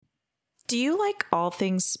Do you like all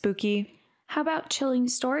things spooky? How about chilling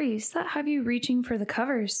stories that have you reaching for the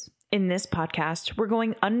covers? In this podcast, we're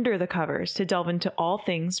going under the covers to delve into all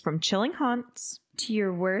things from chilling haunts to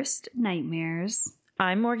your worst nightmares.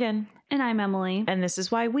 I'm Morgan. And I'm Emily. And this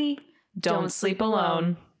is why we don't sleep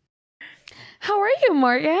alone. How are you,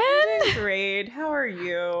 Morgan? I'm doing great. How are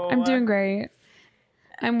you? I'm doing great.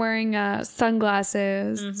 I'm wearing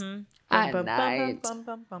sunglasses at night. I'm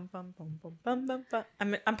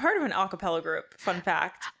part of an a cappella group. Fun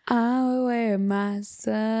fact. I wear my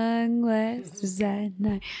sunglasses at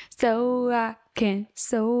night so I can.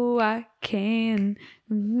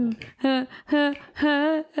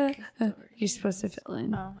 You're supposed to fill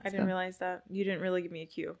in. Oh, I didn't realize that. You didn't really give me a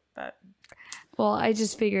cue, but. Well, I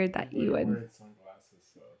just figured that you would.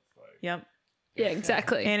 Sunglasses, so it's like... Yep. Yeah,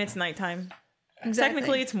 exactly. And it's nighttime. Exactly.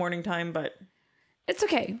 Technically, it's morning time, but it's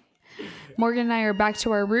okay. Morgan and I are back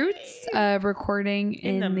to our roots of recording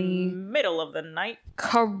in the middle of the night.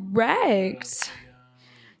 Correct.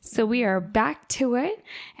 So we are back to it.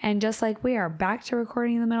 And just like we are back to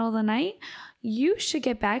recording in the middle of the night, you should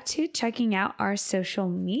get back to checking out our social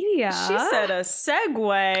media. She said a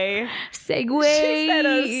segue. She said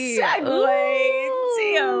a segue.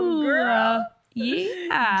 Damn, girl.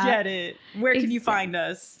 Yeah. Get it. Where can you find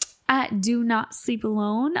us? At Do Not Sleep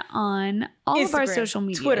Alone on all Instagram, of our social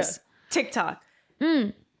medias. Twitter, TikTok.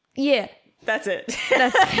 Yeah. That's it.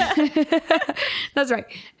 That's right.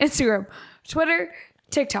 Instagram, Twitter,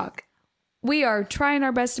 TikTok. We are trying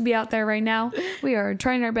our best to be out there right now. We are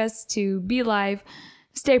trying our best to be live,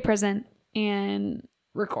 stay present, and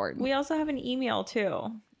record. We also have an email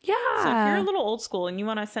too. Yeah. So if you're a little old school and you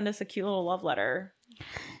want to send us a cute little love letter.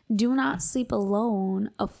 Do Not Sleep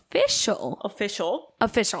Alone official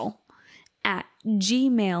at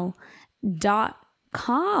gmail.com.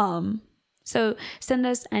 So send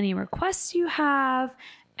us any requests you have,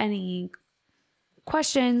 any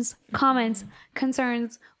questions, comments,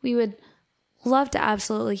 concerns. We would love to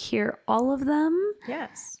absolutely hear all of them.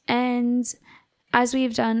 Yes. And as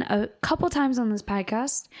we've done a couple times on this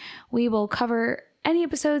podcast, we will cover any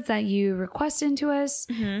episodes that you request into us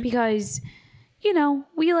because, you know,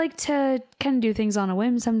 we like to kind of do things on a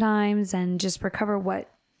whim sometimes and just recover what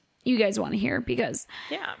you guys want to hear because,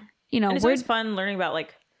 you know, and it's always fun learning about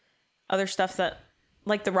like other stuff that,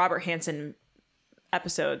 like the Robert Hansen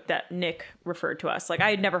episode that Nick referred to us. Like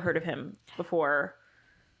I had never heard of him before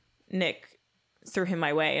Nick threw him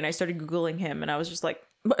my way, and I started Googling him, and I was just like,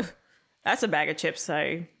 that's a bag of chips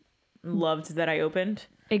I loved that I opened.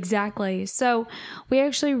 Exactly. So we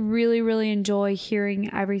actually really, really enjoy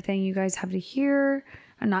hearing everything you guys have to hear.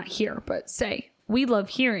 Or not hear, but say. We love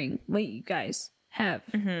hearing what you guys have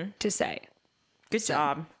to say. Good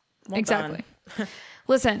job. Well exactly.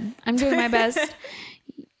 Listen, I'm doing my best.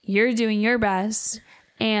 You're doing your best.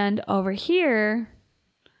 And over here,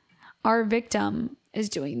 our victim is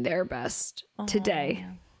doing their best today.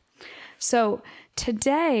 So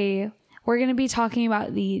today, we're going to be talking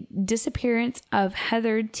about the disappearance of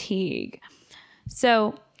Heather Teague.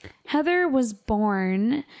 So Heather was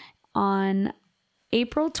born on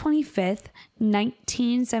April 25th,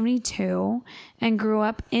 1972, and grew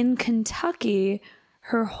up in Kentucky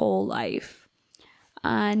her whole life.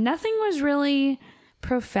 Nothing was really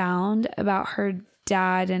profound about her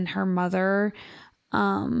dad and her mother,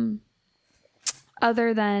 other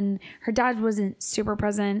than her dad wasn't super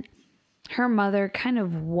present. Her mother kind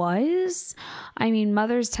of was. I mean,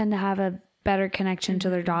 mothers tend to have a better connection to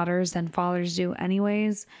their daughters than fathers do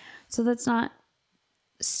anyways. So that's not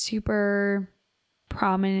super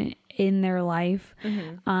prominent in their life.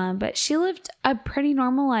 But she lived a pretty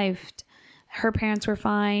normal life. Her parents were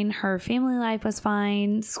fine. Her family life was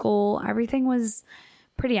fine. School, everything was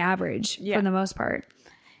pretty average for the most part.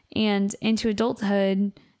 And into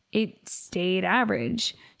adulthood, it stayed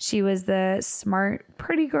average. She was the smart,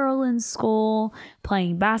 pretty girl in school,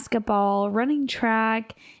 playing basketball, running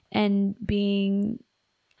track, and being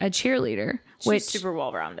a cheerleader. She's super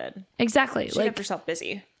well-rounded. Exactly. She kept herself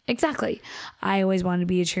busy. Exactly. I always wanted to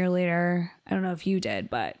be a cheerleader. I don't know if you did,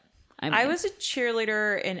 but I was a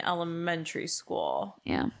cheerleader in elementary school.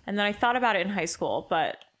 Yeah. And then I thought about it in high school,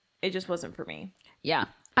 but it just wasn't for me. Yeah.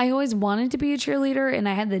 I always wanted to be a cheerleader, and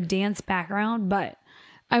I had the dance background, but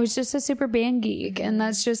I was just a super band geek, and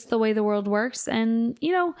that's just the way the world works. And,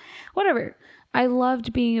 you know, whatever. I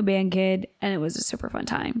loved being a band kid, and it was a super fun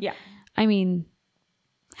time. Yeah. I mean,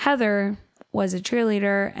 Heather was a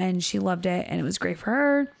cheerleader, and she loved it, and it was great for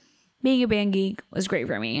her. Being a band geek was great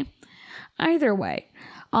for me. Either way,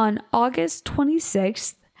 on August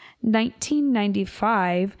 26th,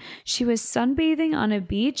 1995, she was sunbathing on a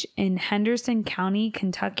beach in Henderson County,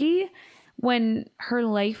 Kentucky, when her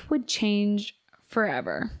life would change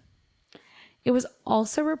forever. It was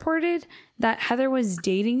also reported that Heather was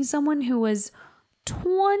dating someone who was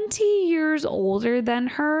 20 years older than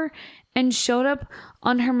her and showed up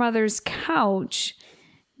on her mother's couch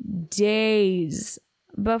days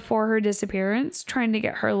before her disappearance, trying to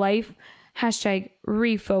get her life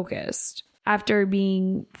 #refocused after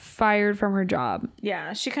being fired from her job.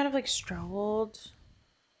 Yeah, she kind of like struggled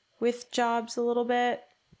with jobs a little bit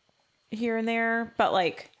here and there, but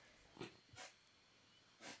like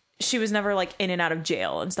she was never like in and out of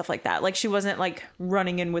jail and stuff like that. Like she wasn't like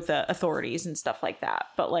running in with the authorities and stuff like that.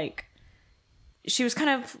 But like she was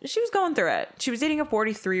going through it. She was dating a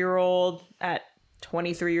 43-year-old at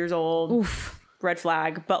 23 years old. Oof. Red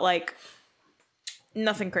flag, but like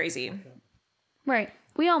nothing crazy. Right.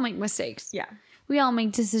 We all make mistakes. Yeah. We all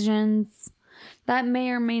make decisions that may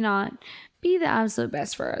or may not be the absolute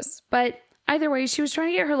best for us. But either way, she was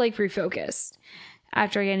trying to get her life refocused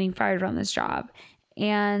after getting fired from this job.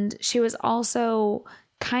 And she was also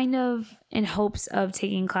kind of in hopes of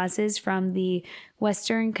taking classes from the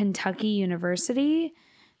Western Kentucky University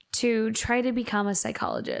to try to become a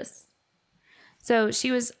psychologist. So she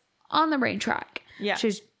was on the right track. Yeah. She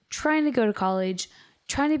was trying to go to college,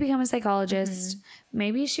 trying to become a psychologist. Mm-hmm.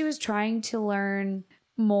 Maybe she was trying to learn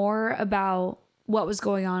more about what was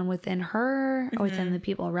going on within her, mm-hmm. within the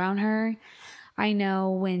people around her. I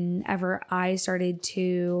know whenever I started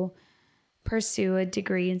to pursue a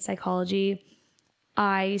degree in psychology,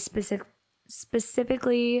 I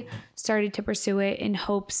specifically started to pursue it in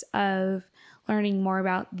hopes of learning more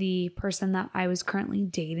about the person that I was currently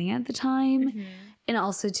dating at the time, mm-hmm. and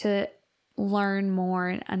also to learn more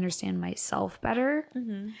and understand myself better.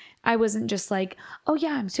 Mm-hmm. I wasn't just like, oh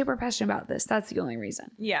yeah, I'm super passionate about this. That's the only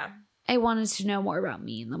reason. Yeah. I wanted to know more about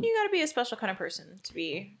me. You got to be a special kind of person to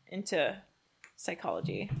be into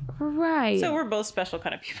psychology. Right. So we're both special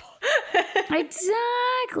kind of people.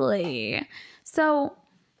 Exactly. So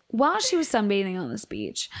while she was sunbathing on this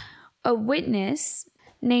beach, a witness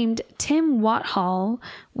named Tim Wathall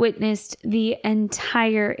witnessed the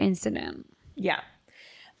entire incident. Yeah.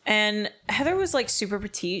 And Heather was like super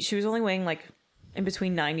petite. She was only weighing like in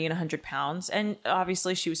between 90 and 100 pounds. And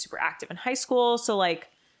obviously she was super active in high school. So like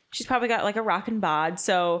she's probably got like a rockin' bod.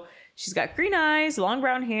 So she's got green eyes, long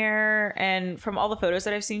brown hair. And from all the photos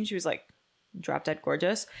that I've seen, she was like drop dead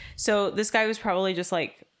gorgeous. So this guy was probably just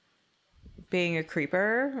like being a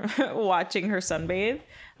creeper watching her sunbathe.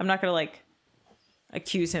 I'm not going to like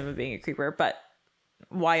accuse him of being a creeper, but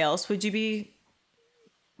why else would you be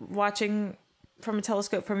watching from a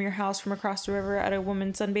telescope from your house from across the river at a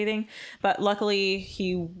woman sunbathing? But luckily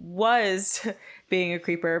he was being a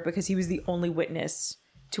creeper because he was the only witness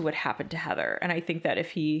to what happened to Heather. And I think that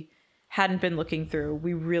if he hadn't been looking through,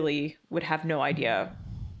 we really would have no idea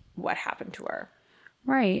what happened to her.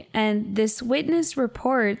 Right. And this witness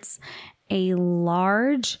reports a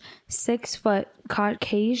large 6-foot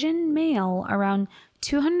Caucasian male around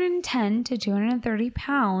 210 to 230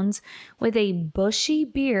 pounds with a bushy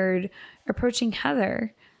beard approaching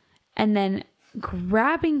Heather and then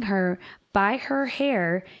grabbing her by her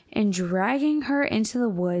hair and dragging her into the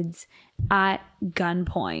woods at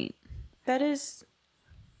gunpoint. That is...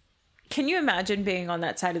 Can you imagine being on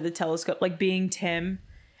that side of the telescope, like being Tim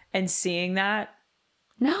and seeing that?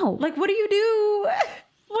 No. Like, what do you do?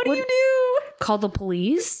 What do you do? Call the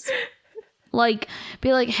police? Like,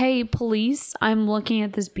 be like, hey, police, I'm looking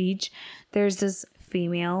at this beach. There's this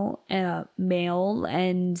female and a male,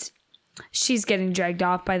 and she's getting dragged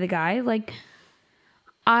off by the guy. Like,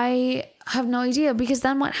 I have no idea, because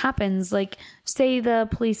then what happens? Like, say the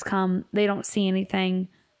police come, they don't see anything,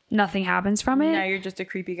 nothing happens from it. Now you're just a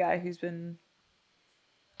creepy guy who's been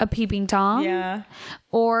a peeping Tom. Yeah.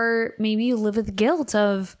 Or maybe you live with the guilt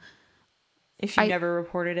of, if you never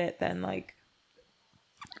reported it, then like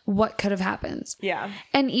what could have happened? Yeah.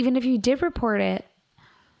 And even if you did report it,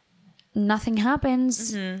 nothing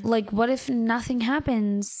happens. Mm-hmm. Like, what if nothing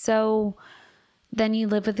happens? So then you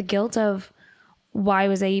live with the guilt of, why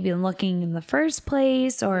was I even looking in the first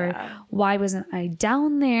place? Or why wasn't I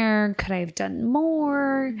down there? Could I have done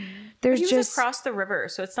more? Mm-hmm. There's he was just across the river,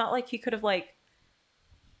 so it's not like he could have like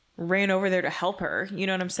ran over there to help her. You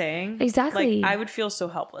know what I'm saying? Exactly. Like, I would feel so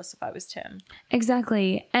helpless if I was Tim.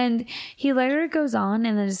 Exactly. And he later goes on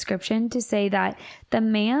in the description to say that the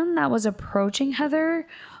man that was approaching Heather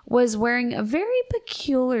was wearing a very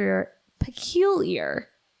peculiar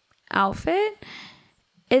outfit,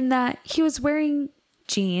 in that he was wearing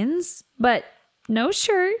jeans, but no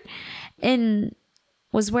shirt, and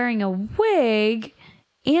was wearing a wig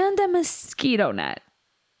and a mosquito net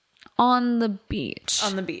On the beach.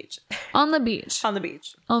 On the beach. On the beach. On the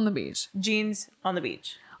beach. On the beach. Jeans on the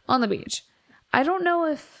beach. On the beach. I don't know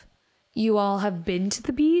if you all have been to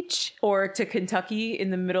the beach. Or to Kentucky in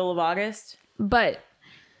the middle of August. But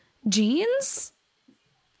jeans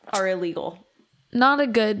are illegal. Not a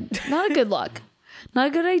good look. Not a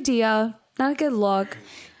good idea. Not a good look.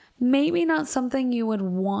 Maybe not something you would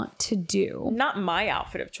want to do. Not my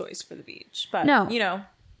outfit of choice for the beach, but no. You know.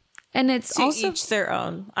 And it's to also each their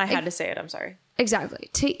own. I had to say it. I'm sorry. Exactly.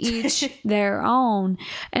 To each their own.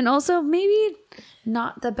 And also maybe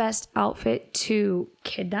not the best outfit to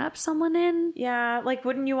kidnap someone in. Yeah. Like,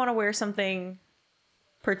 wouldn't you want to wear something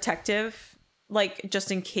protective? Like, just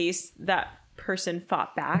in case that person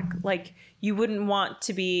fought back? Like, you wouldn't want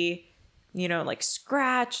to be, you know, like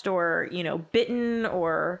scratched or, you know, bitten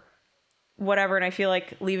or whatever. And I feel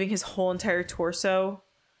like leaving his whole entire torso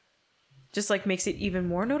just like makes it even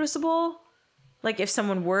more noticeable. Like, if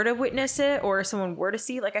someone were to witness it or someone were to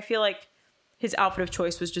see, like, I feel like his outfit of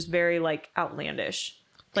choice was just very like outlandish.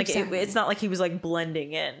 Like, exactly. It's not like he was like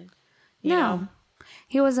blending in. You know?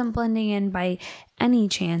 He wasn't blending in by any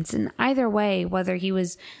chance. And either way, whether he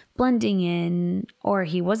was blending in or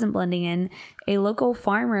he wasn't blending in, a local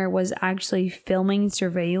farmer was actually filming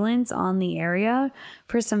surveillance on the area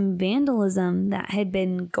for some vandalism that had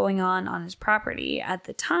been going on his property at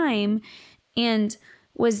the time, and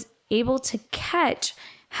was able to catch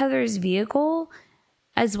Heather's vehicle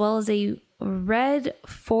as well as a red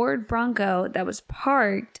Ford Bronco that was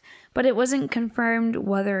parked, but it wasn't confirmed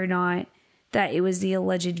whether or not that it was the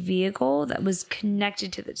alleged vehicle that was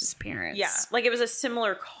connected to the disappearance. Yeah, like it was a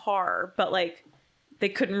similar car, but like they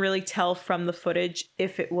couldn't really tell from the footage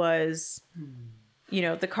if it was, you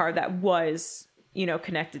know, the car that was, you know,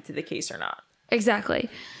 connected to the case or not. Exactly.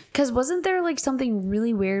 Because wasn't there like something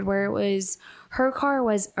really weird where it was her car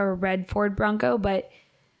was a red Ford Bronco, but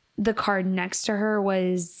the car next to her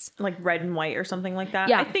was like red and white or something like that?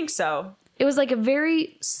 Yeah. I think so. It was like a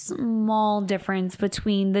very small difference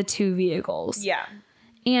between the two vehicles. Yeah.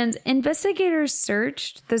 And investigators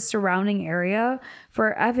searched the surrounding area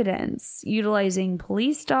for evidence, utilizing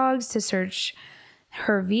police dogs to search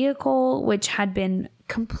her vehicle, which had been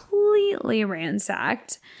completely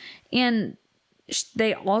ransacked. And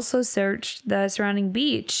they also searched the surrounding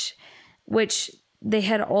beach, which they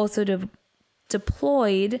had also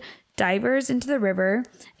deployed divers into the river,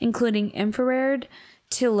 including infrared,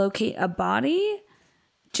 to locate a body,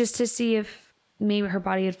 just to see if maybe her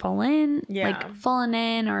body had fallen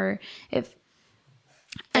in, or if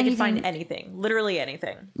they could find anything, literally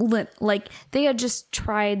anything. Like they had just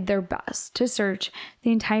tried their best to search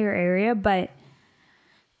the entire area, but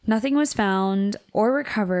nothing was found or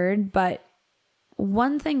recovered. But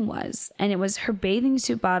one thing was, and it was her bathing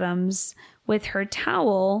suit bottoms with her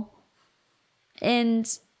towel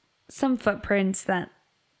and some footprints that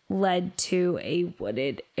led to a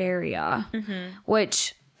wooded area,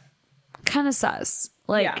 which kind of sus.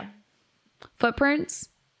 Like, footprints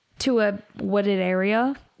to a wooded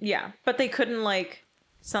area. Yeah, but they couldn't, like,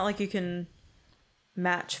 it's not like you can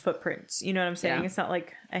match footprints. You know what I'm saying? Yeah. It's not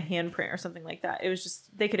like a handprint or something like that. It was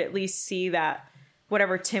just, they could at least see that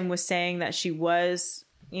whatever Tim was saying, that she was,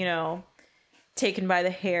 you know, taken by the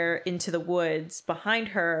hair into the woods behind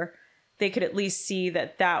her, they could at least see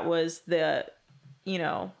that that was the, you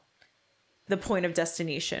know, the point of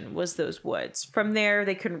destination was those woods. From there,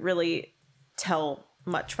 they couldn't really tell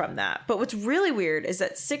much from that. But what's really weird is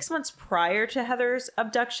that 6 months prior to Heather's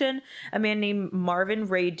abduction, a man named Marvin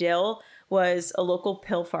Ray Dill was a local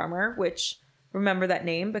pill farmer, which, remember that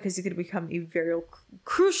name because he could become a very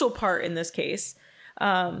crucial part in this case,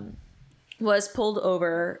 was pulled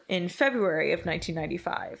over in February of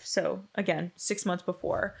 1995. So again, 6 months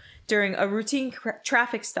before, during a routine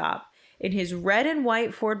traffic stop in his red and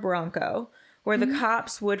white Ford Bronco, where the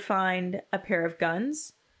cops would find a pair of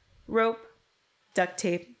guns, rope, duct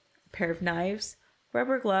tape, a pair of knives,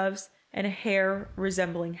 rubber gloves, and a hair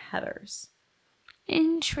resembling Heather's.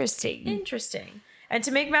 Interesting. And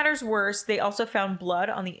to make matters worse, they also found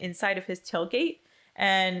blood on the inside of his tailgate,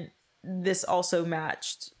 and this also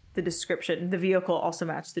matched the description. The vehicle also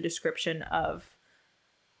matched the description of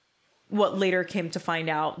what later came to find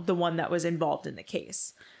out the one that was involved in the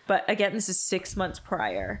case. But again, this is 6 months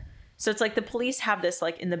prior. So it's like the police have this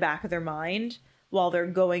like in the back of their mind while they're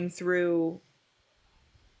going through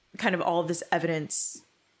kind of all of this evidence,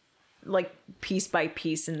 like piece by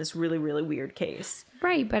piece in this really, really weird case.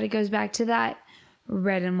 Right. But it goes back to that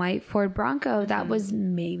red and white Ford Bronco that was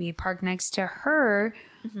maybe parked next to her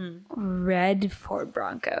red Ford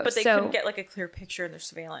Bronco. But they couldn't get like a clear picture in their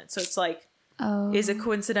surveillance. So it's like, is it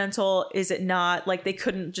coincidental? Is it not? Like they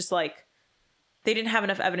couldn't just like they didn't have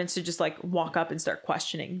enough evidence to just like walk up and start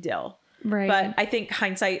questioning Dill. Right. But I think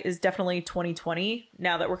hindsight is definitely 2020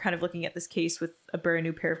 now that we're kind of looking at this case with a brand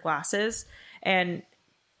new pair of glasses. And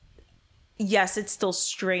yes, it's still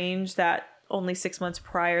strange that only 6 months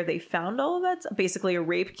prior they found all of that, basically a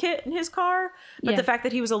rape kit in his car. But the fact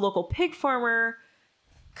that he was a local pig farmer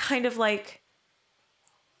kind of like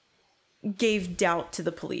gave doubt to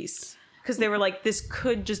the police, because they were like, this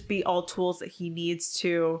could just be all tools that he needs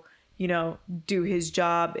to, you know, do his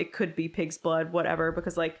job. It could be pig's blood, whatever,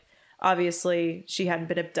 because like obviously she hadn't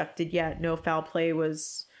been abducted yet. No foul play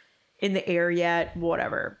was in the air yet,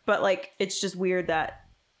 whatever. But like, it's just weird that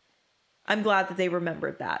I'm glad that they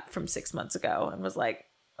remembered that from 6 months ago and was like,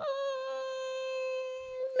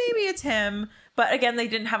 maybe it's him. But again, they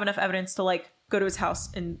didn't have enough evidence to like go to his house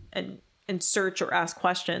and search or ask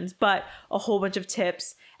questions, but a whole bunch of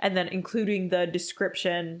tips, and then including the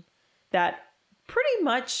description that pretty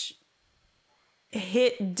much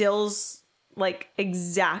hit Dill's like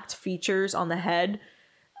exact features on the head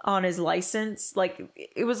on his license. Like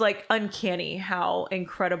it was like uncanny how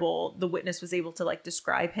incredible the witness was able to like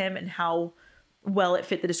describe him and how well it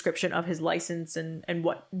fit the description of his license and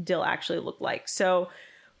what Dill actually looked like. So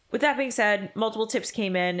with that being said, multiple tips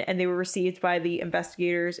came in and they were received by the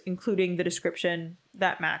investigators, including the description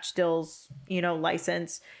that matched Dill's, you know,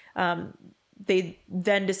 license. They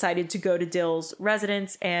then decided to go to Dill's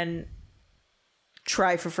residence and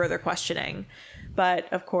try for further questioning.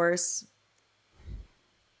 But of course,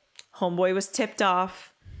 homeboy was tipped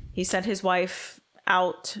off. He sent his wife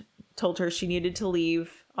out, told her she needed to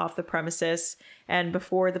leave off the premises. And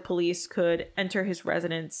before the police could enter his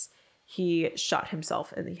residence, he shot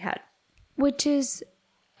himself in the head. Which is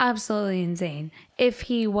absolutely insane. If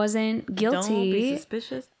he wasn't guilty. Don't be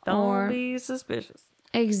suspicious. Don't be suspicious.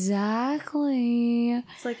 Exactly.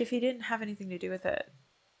 It's like if he didn't have anything to do with it.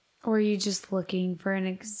 Or are you just looking for an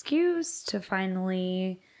excuse to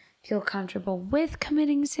finally feel comfortable with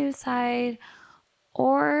committing suicide?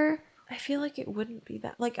 Or I feel like it wouldn't be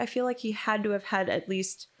that. Like, I feel like he had to have had at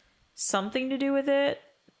least something to do with it.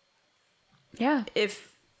 yeah.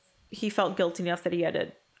 If he felt guilty enough that he had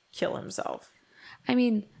to kill himself. I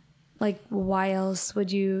mean, like, why else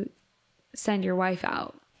would you send your wife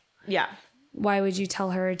out? Yeah. Why would you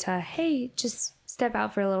tell her to, hey, just step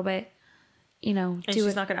out for a little bit, you know, And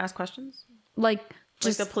she's not going to ask questions? like,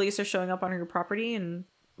 Just like the police are showing up on her property and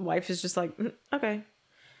wife is just like, okay.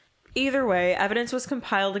 Either way, evidence was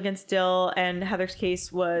compiled against Dill and Heather's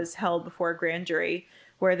case was held before a grand jury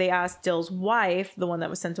where they asked Dill's wife, the one that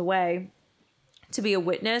was sent away, to be a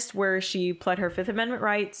witness, where she pled her Fifth Amendment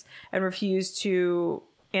rights and refused to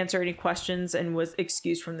answer any questions and was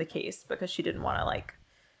excused from the case because she didn't want to like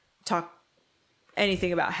talk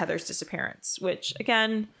anything about Heather's disappearance, which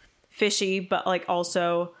again, fishy, but like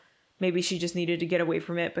also maybe she just needed to get away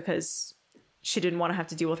from it because she didn't want to have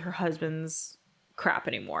to deal with her husband's crap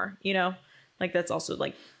anymore, you know? Like that's also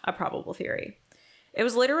like a probable theory. It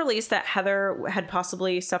was later released that Heather had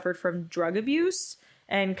possibly suffered from drug abuse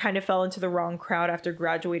and kind of fell into the wrong crowd after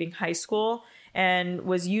graduating high school and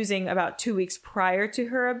was using about 2 weeks prior to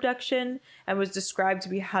her abduction and was described to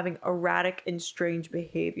be having erratic and strange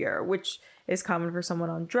behavior, which is common for someone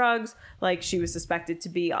on drugs like she was suspected to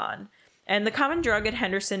be on. And the common drug at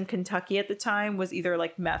Henderson, Kentucky at the time was either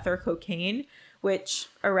like meth or cocaine, which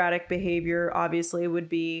erratic behavior obviously would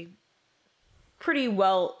be pretty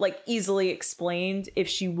well, like easily explained if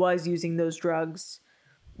she was using those drugs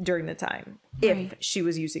during the time, if she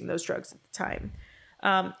was using those drugs at the time.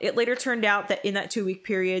 It later turned out that in that 2 week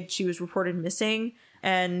period, she was reported missing.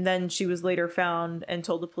 And then she was later found and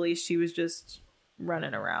told the police she was just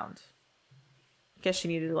running around. I guess she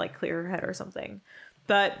needed to like clear her head or something.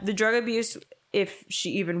 But the drug abuse, if she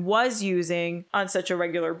even was using on such a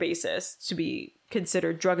regular basis to be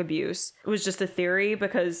considered drug abuse, it was just a theory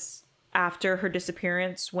because after her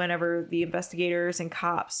disappearance, whenever the investigators and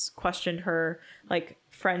cops questioned her, like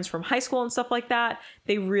friends from high school and stuff like that,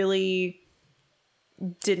 they really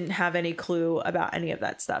didn't have any clue about any of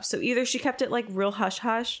that stuff. So either she kept it like real hush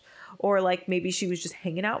hush, or like maybe she was just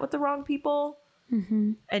hanging out with the wrong people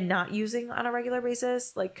and not using on a regular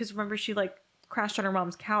basis. Like, because remember she like crashed on her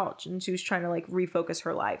mom's couch and she was trying to like refocus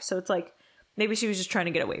her life. So it's like maybe she was just trying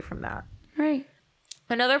to get away from that. Right.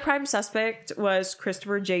 Another prime suspect was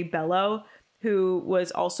Christopher J. Bello, who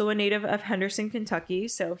was also a native of Henderson, Kentucky.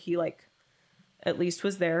 So he like at least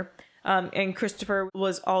was there. And Christopher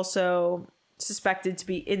was also suspected to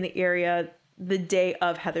be in the area the day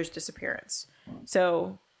of Heather's disappearance.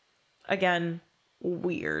 So again,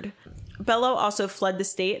 weird. Bello also fled the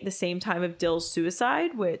state at the same time of Dill's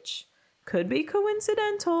suicide, which could be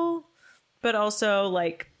coincidental, but also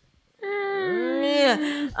like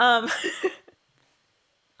Yeah.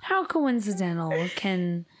 How coincidental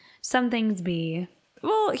can some things be?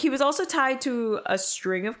 Well, he was also tied to a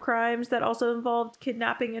string of crimes that also involved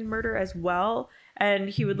kidnapping and murder as well. And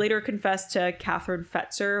he would later confess to Catherine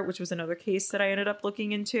Fetzer, which was another case that I ended up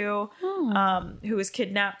looking into, who was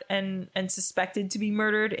kidnapped and suspected to be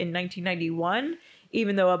murdered in 1991,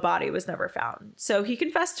 even though a body was never found. So he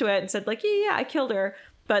confessed to it and said, like, yeah, I killed her,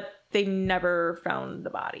 but they never found the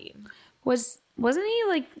body. Wasn't he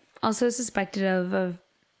like also suspected of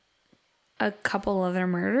a couple other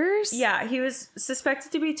murders? Yeah, he was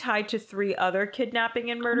suspected to be tied to 3 other kidnapping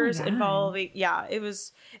and murders God. involving, it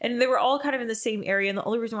was, and they were all kind of in the same area. And the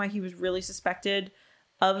only reason why he was really suspected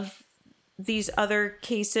of these other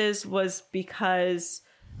cases was because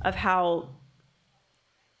of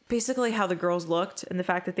basically how the girls looked and the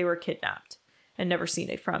fact that they were kidnapped and never seen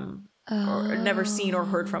or never seen or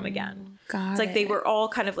heard from again. It's like they were all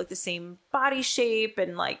kind of like the same body shape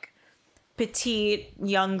and like petite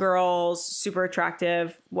young girls, super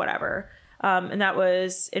attractive, whatever. And that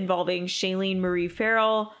was involving Shailene Marie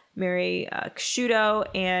Farrell, Mary Casciuto,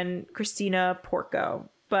 and Christina Porco.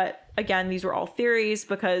 But again, these were all theories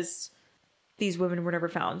because these women were never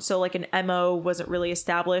found. So like an MO wasn't really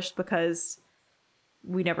established because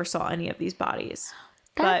we never saw any of these bodies.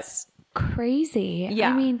 That's crazy. Yeah.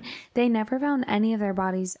 I mean, they never found any of their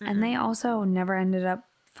bodies, and they also never ended up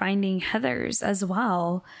finding Heather's as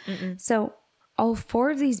well. So all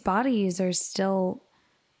 4 of these bodies are still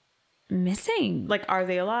missing. Like, are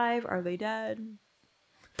they alive? Are they dead?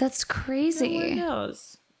 That's crazy. Who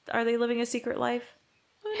knows? Are they living a secret life?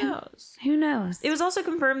 Who knows? Who knows? It was also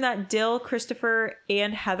confirmed that Dill, Christopher,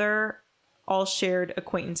 and Heather all shared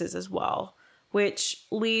acquaintances as well, which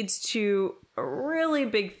leads to a really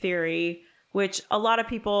big theory, which a lot of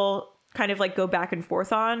people kind of like go back and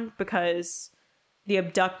forth on because the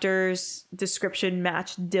abductor's description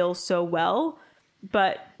matched Dill so well.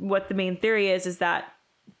 But what the main theory is that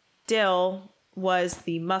Dill was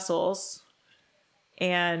the muscles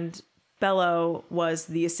and Bello was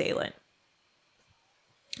the assailant.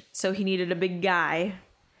 So he needed a big guy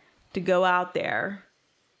to go out there,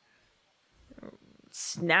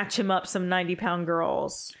 snatch him up some 90-pound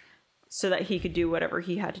girls so that he could do whatever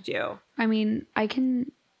he had to do. I mean, I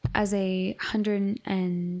can, as a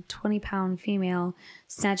 120-pound female,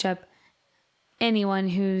 snatch up anyone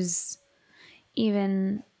who's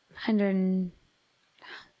even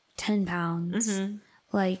 110 pounds.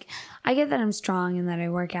 Like, I get that I'm strong and that I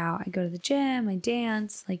work out. I go to the gym, I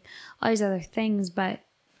dance, like all these other things, but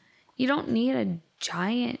you don't need a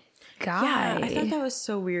giant guy. Yeah, I thought that was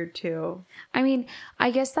so weird too. I mean,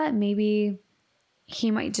 I guess that maybe he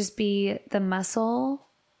might just be the muscle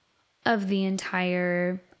of the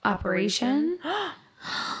entire operation.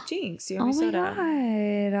 Jinx, you Oh owe me my soda.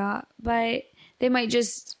 God. But they might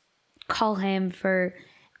just call him for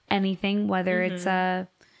anything, whether it's a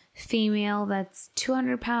female that's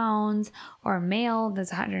 200 pounds or a male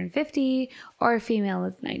that's 150 or a female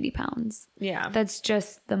that's 90 pounds. Yeah. That's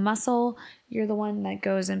just the muscle. You're the one that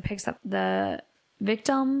goes and picks up the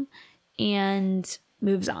victim and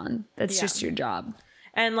moves on. That's just your job.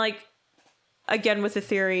 And like, again, with the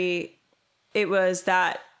theory, it was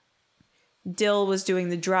that Dill was doing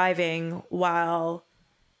the driving while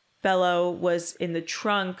Bello was in the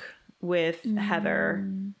trunk with Heather.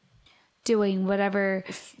 Doing whatever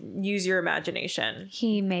Use your imagination.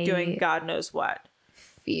 he may Doing God knows what.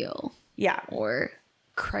 feel Yeah. or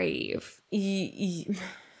crave.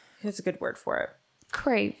 That's a good word for it.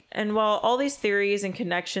 Crave. And while all these theories and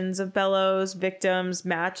connections of Bello's victims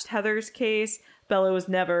matched Heather's case, Bello was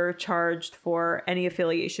never charged for any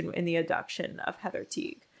affiliation in the abduction of Heather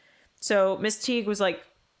Teague. So Miss Teague was like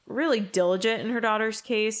really diligent in her daughter's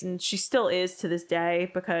case, and she still is to this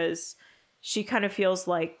day because she kind of feels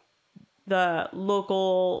like the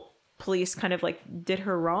local police kind of like did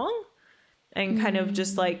her wrong and kind of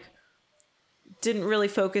just like didn't really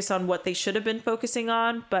focus on what they should have been focusing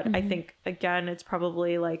on. But I think, again, it's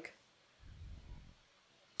probably like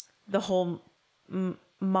the whole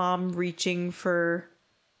mom reaching for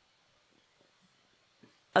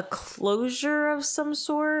a closure of some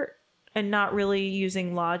sort and not really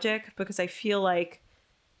using logic, because I feel like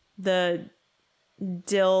the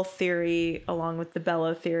Dill theory along with the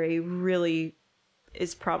Bello theory really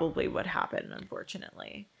is probably what happened,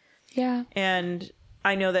 unfortunately. Yeah. And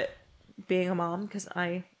I know that being a mom, because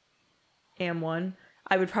I am one,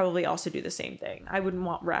 I would probably also do the same thing. I wouldn't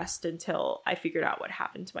want rest until I figured out what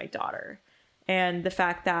happened to my daughter. And the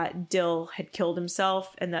fact that Dill had killed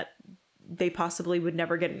himself and that they possibly would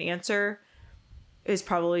never get an answer is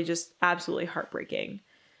probably just absolutely heartbreaking.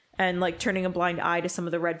 and like turning a blind eye to some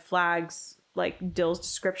of the red flags, like Dill's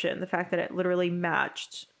description, the fact that it literally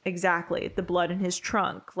matched exactly the blood in his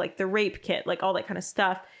trunk, like the rape kit, like all that kind of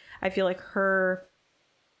stuff. I feel like her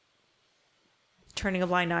turning a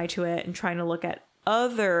blind eye to it and trying to look at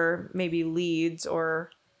other maybe leads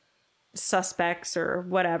or suspects or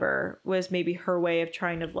whatever was maybe her way of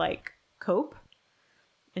trying to like cope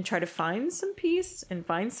and try to find some peace and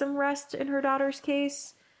find some rest in her daughter's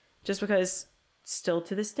case, just because still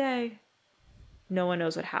to this day no one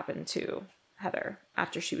knows what happened to Heather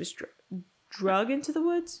after she was drug into the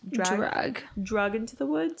woods. Drug into the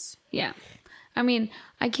woods. Yeah. I mean,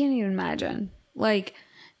 I can't even imagine like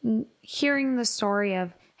hearing the story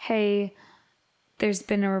of, hey, there's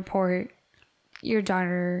been a report your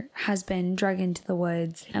daughter has been dragged into the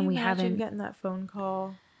woods. Can and we you imagine haven't getting that phone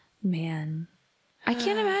call. Man, I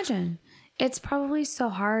can't imagine. It's probably so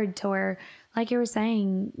hard to where, like you were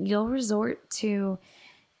saying, you'll resort to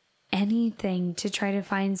anything to try to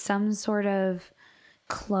find some sort of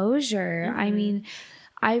closure. I mean,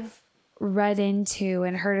 I've read into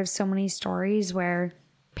and heard of so many stories where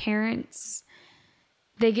parents,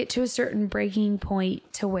 they get to a certain breaking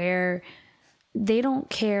point to where they don't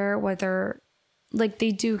care whether, like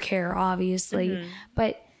they do care obviously,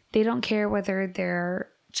 but they don't care whether their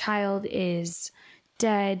child is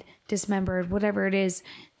dead, dismembered, whatever it is.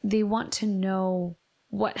 They want to know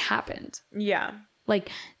what happened. Yeah. Like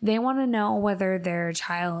they want to know whether their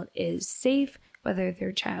child is safe, whether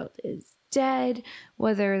their child is dead,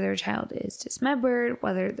 whether their child is dismembered,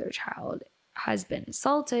 whether their child has been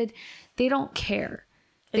assaulted. They don't care.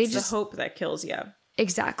 It's the hope that kills you.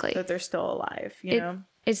 Exactly. That they're still alive, you know?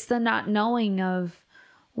 It's the not knowing of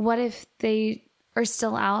what if they are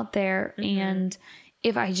still out there and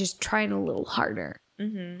if I just tried a little harder,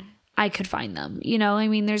 I could find them. You know, I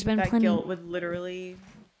mean, there's been that plenty. Guilt would literally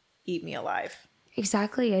eat me alive.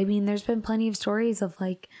 Exactly. I mean, there's been plenty of stories of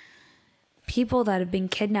like people that have been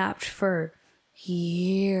kidnapped for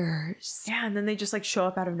years. Yeah, and then they just like show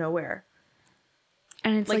up out of nowhere.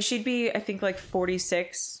 And it's like she'd be, I think, like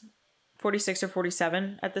 46 or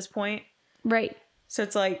 47 at this point. Right. So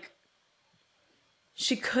it's like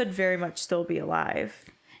she could very much still be alive.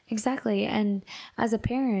 Exactly. And as a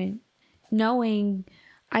parent, knowing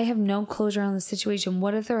I have no closure on the situation,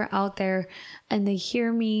 what if they're out there and they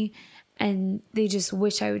hear me and they just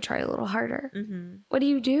wish I would try a little harder? What do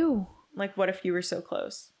you do? Like, what if you were so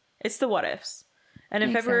close? It's the what ifs. And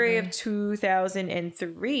in February of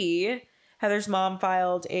 2003, Heather's mom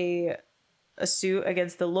filed a suit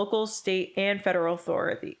against the local, state, and federal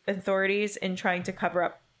authorities in trying to cover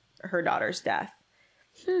up her daughter's death.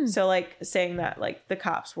 So like saying that like the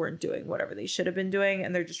cops weren't doing whatever they should have been doing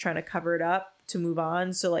and they're just trying to cover it up to move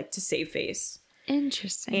on. So like to save face.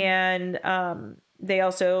 Interesting. And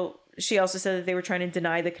she also said that they were trying to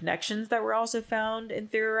deny the connections that were also found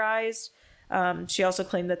and theorized. She also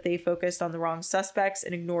claimed that they focused on the wrong suspects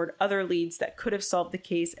and ignored other leads that could have solved the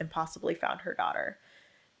case and possibly found her daughter.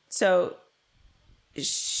 So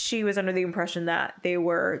she was under the impression that they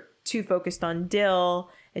were too focused on Dill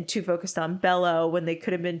and too focused on Bello when they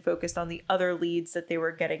could have been focused on the other leads that they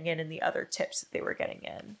were getting in and the other tips that they were getting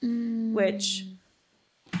in. Which,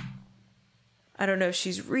 I don't know if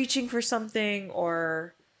she's reaching for something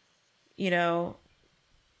or, you know,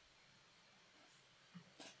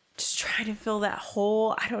 just trying to fill that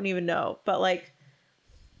hole. I don't even know. But like,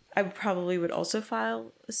 I probably would also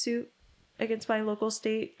file a suit against my local,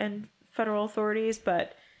 state, and federal authorities,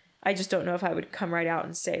 but I just don't know if I would come right out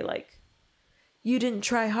and say like, you didn't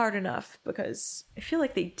try hard enough, because I feel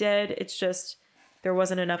like they did. It's just there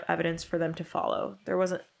wasn't enough evidence for them to follow. There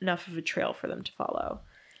wasn't enough of a trail for them to follow.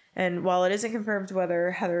 And while it isn't confirmed whether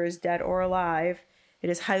Heather is dead or alive, it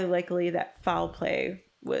is highly likely that foul play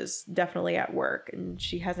was definitely at work, and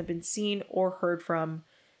she hasn't been seen or heard from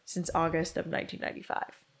since August of 1995.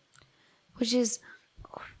 Which is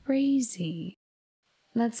crazy.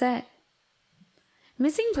 That's it.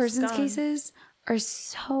 Missing persons cases are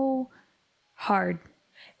so hard.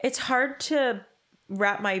 It's hard to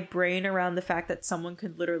wrap my brain around the fact that someone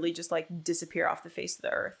could literally just like disappear off the face of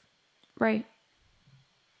the earth. Right.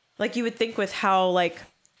 Like you would think with how like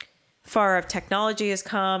far of technology has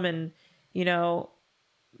come and, you know,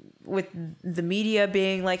 with the media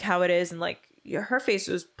being like how it is and like her face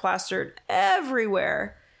was plastered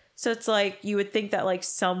everywhere. So it's like you would think that like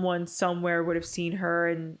someone somewhere would have seen her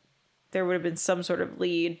and there would have been some sort of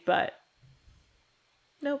lead, but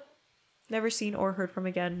nope. Never seen or heard from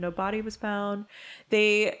again. No body was found.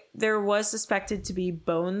 There was suspected to be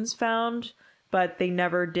bones found, but they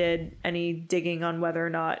never did any digging on whether or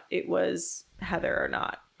not it was Heather or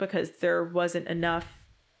not, because there wasn't enough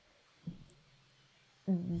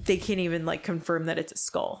they can't even like confirm that it's a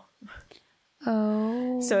skull.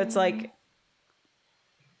 Oh. So it's like,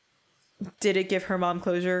 did it give her mom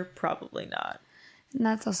closure? Probably not. And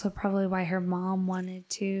that's also probably why her mom wanted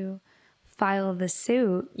to file the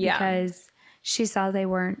suit. Yeah. Because she saw they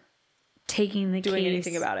weren't taking the Doing case.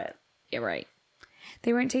 anything about it. You're right.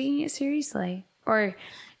 They weren't taking it seriously. Or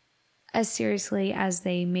as seriously as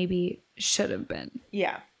they maybe should have been.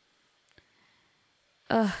 Yeah.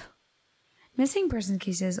 Missing person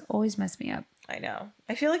cases always mess me up. I know.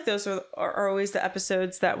 I feel like those are always the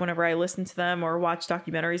episodes that whenever I listen to them or watch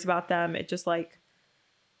documentaries about them, it just like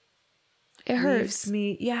It hurts. leaves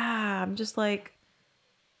me. Yeah, I'm just like,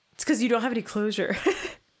 it's because you don't have any closure.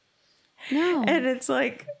 No. And it's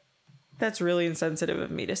like, that's really insensitive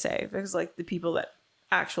of me to say, because like the people that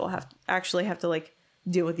actually have to like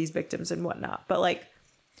deal with these victims and whatnot. But like,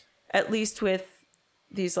 at least with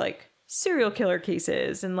these like serial killer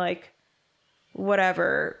cases and like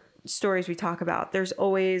whatever stories we talk about, there's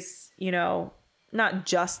always, you know, not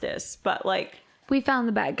justice, but like, We found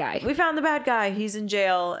the bad guy. we found the bad guy, he's in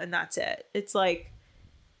jail, and that's it. It's like,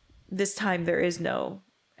 this time there is no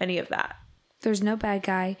any of that. There's no bad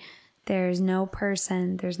guy. There's no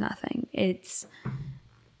person. There's nothing. It's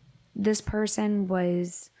this person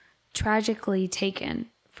was tragically taken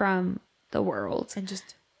from the world And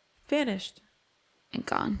just vanished. and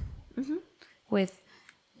gone with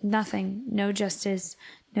nothing, no justice,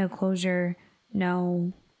 no closure,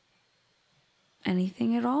 no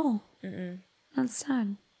anything at all. That's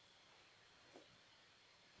sad.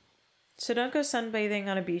 So don't go sunbathing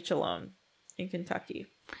on a beach alone in Kentucky.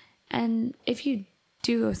 And if you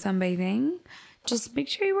do go sunbathing, just make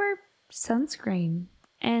sure you wear sunscreen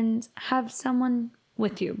and have someone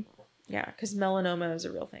with you. Yeah, because melanoma is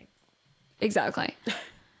a real thing. Exactly.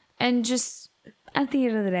 And just at the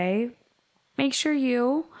end of the day, make sure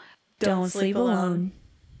you don't sleep alone.